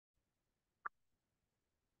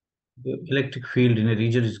The electric field in a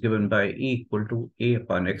region is given by E equal to A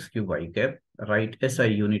upon x cube y cap. Write SI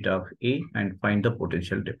unit of A and find the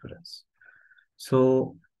potential difference.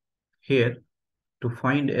 So here, to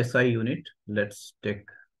find SI unit, let's take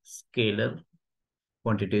scalar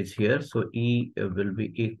quantities here. So E will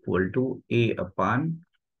be equal to A upon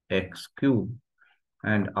x cube.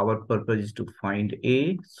 And our purpose is to find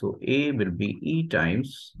A. So A will be E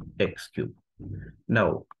times x cube.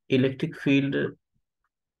 Now, electric field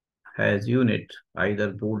has unit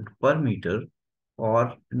either volt per meter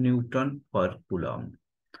or Newton per coulomb.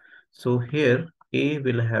 So here A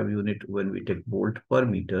will have unit when we take volt per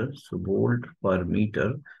meter. So volt per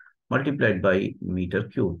meter multiplied by meter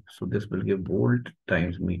cube. So this will give volt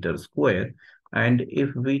times meter square. And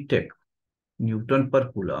if we take Newton per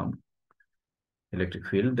coulomb electric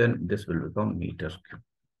field, then this will become meter cube.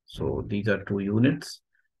 So these are two units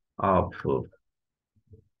of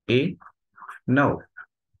A. Now,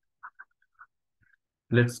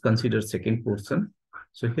 let's consider second portion.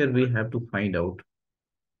 So here we have to find out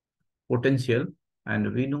potential,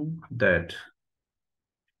 and we know that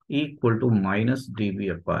E equal to minus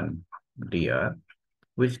dV upon dr,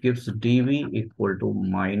 which gives dV equal to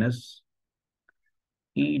minus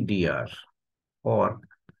E dr, or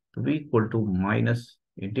V equal to minus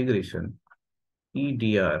integration E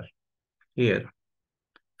dr. Here,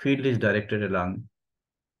 field is directed along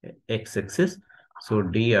x-axis. So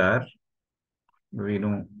dr, we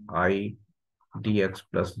know I dx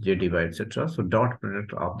plus j dy, etc. So dot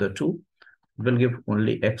product of the two will give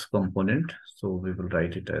only x component. So we will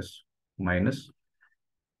write it as minus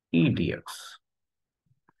E dx.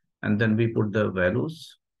 And then we put the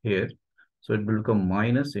values here. So it will become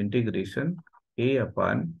minus integration A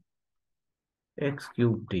upon x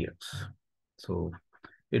cube dx. So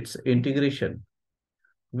its integration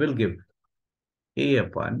will give A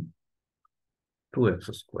upon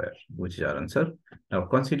 2x square, which is our answer. Now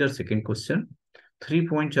consider second question.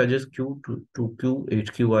 3-point charges Q to Q,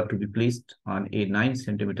 HQ are to be placed on a 9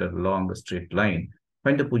 centimeter long straight line.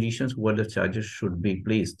 Find the positions where the charges should be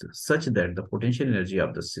placed such that the potential energy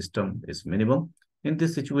of the system is minimum. In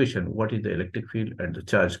this situation, what is the electric field at the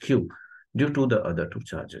charge Q due to the other two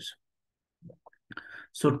charges?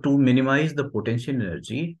 So to minimize the potential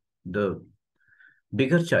energy, the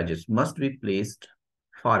bigger charges must be placed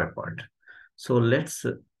far apart. So let's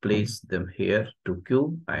place them here to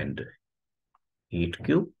Q and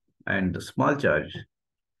 8Q, and the small charge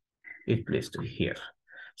is placed here.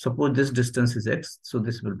 Suppose this distance is x, so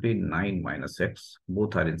this will be 9 minus x.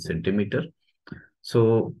 Both are in centimeter.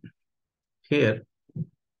 So here,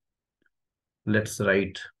 let's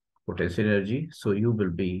write potential energy. So U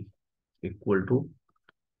will be equal to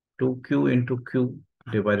 2Q into Q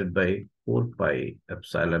divided by 4 pi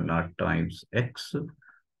epsilon naught times x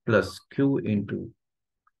plus Q into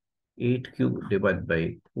 8Q divided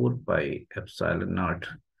by 4 pi epsilon naught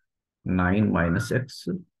 9 minus x.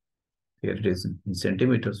 Here it is in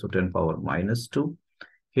centimeters, so 10 power minus 2.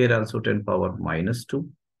 Here also 10 power minus 2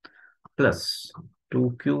 plus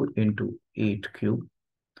 2Q into 8Q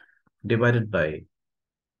divided by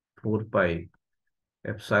 4 pi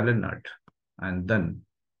epsilon naught, and then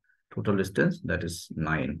total distance, that is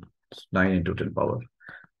 9. 9 into 10 power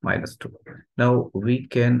minus 2. Now we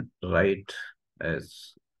can write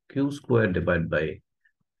as Q square divided by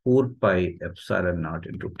 4 pi epsilon naught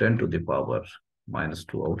into 10 to the power minus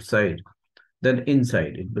 2 outside. Then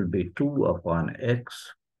inside it will be 2 upon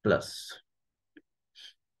x plus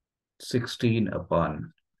 16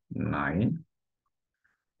 upon 9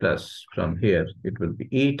 plus from here it will be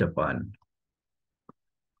 8 upon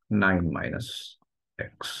 9 minus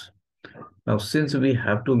x. Now since we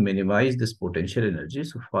have to minimize this potential energy,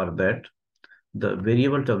 so for that the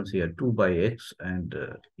variable terms here 2 by x and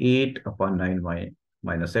 8 upon 9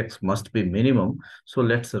 minus x must be minimum. So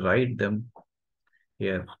let's write them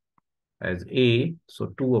here as A. So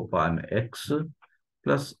 2 upon x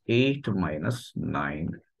plus 8 minus 9.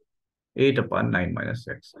 8 upon 9 minus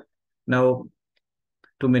x. Now,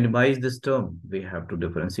 to minimize this term, we have to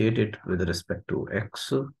differentiate it with respect to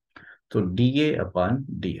x. So dA upon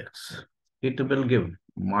dx. It will give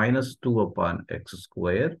minus 2 upon x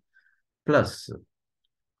square plus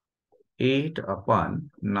 8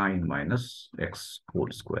 upon 9 minus x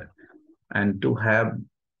whole square. And to have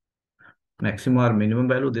maximum or minimum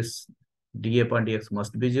value, this dA upon dx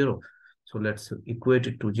must be 0. So let's equate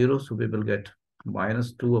it to 0. So we will get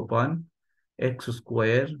minus 2 upon x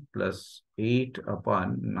square plus 8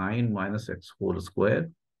 upon 9 minus x whole square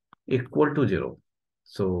equal to 0.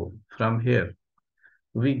 So from here,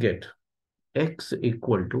 we get x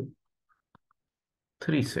equal to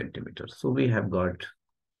 3 centimeters. So we have got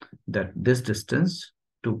that this distance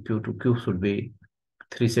to Q should be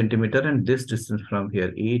 3 centimeter, and this distance from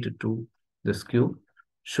here A to this Q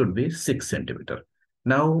should be 6 centimeter.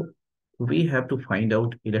 Now we have to find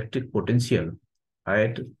out electric potential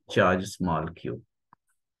at charge small q.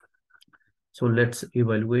 So let's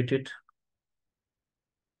evaluate it.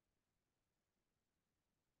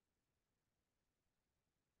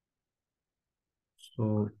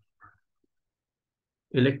 So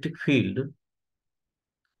electric field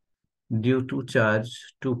due to charge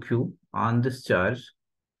 2q on this charge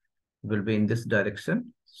will be in this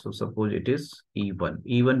direction. So suppose it is E1.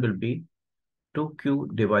 E1 will be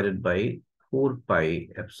 2q divided by 4 pi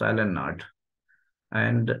epsilon naught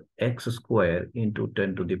and x square into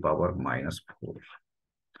 10 to the power minus 4.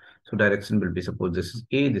 So direction will be, suppose this is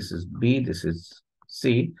A, this is B, this is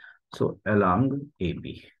C. So along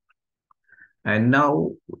AB. And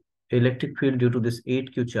now electric field due to this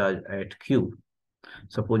 8q charge at Q,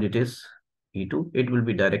 suppose it is E2, it will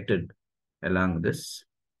be directed along this.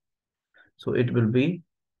 So it will be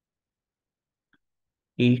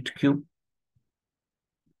 8q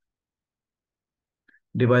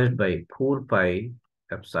divided by 4 pi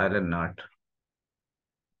epsilon naught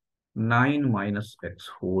 9 minus x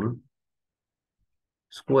whole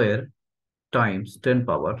square times 10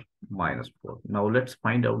 power minus 4. Now let's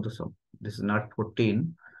find out the sum. This is not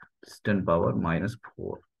 14, it's 10 power minus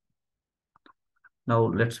 4. Now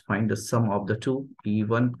let's find the sum of the two,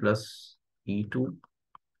 E1 plus E2.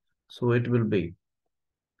 So it will be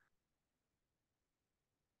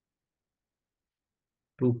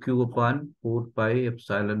 2q upon 4 pi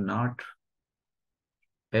epsilon naught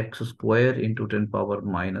x square into 10 power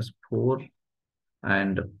minus 4,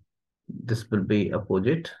 and this will be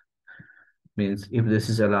opposite. Means if this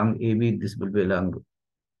is along AB, this will be along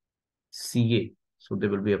CA. So they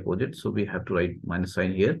will be opposite. So we have to write minus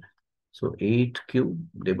sign here. So 8q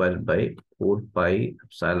divided by 4 pi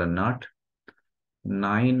epsilon naught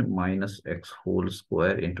 9 minus x whole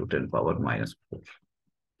square into 10 power minus 4.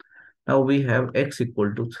 Now we have x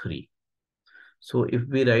equal to 3. So if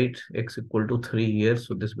we write x equal to 3 here,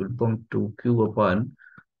 so this will come to q upon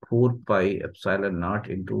 4 pi epsilon naught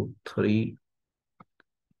into 3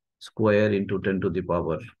 square into 10 to the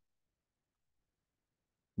power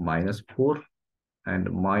minus 4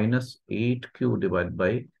 and minus 8q divided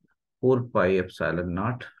by 4 pi epsilon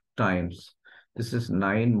naught times, this is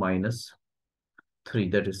 9 minus 3,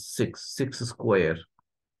 that is 6 square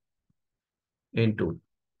into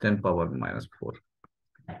 10 power minus 4.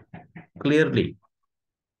 Clearly,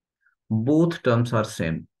 both terms are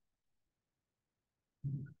same.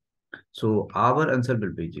 So our answer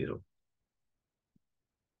will be 0.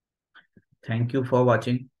 Thank you for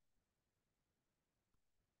watching.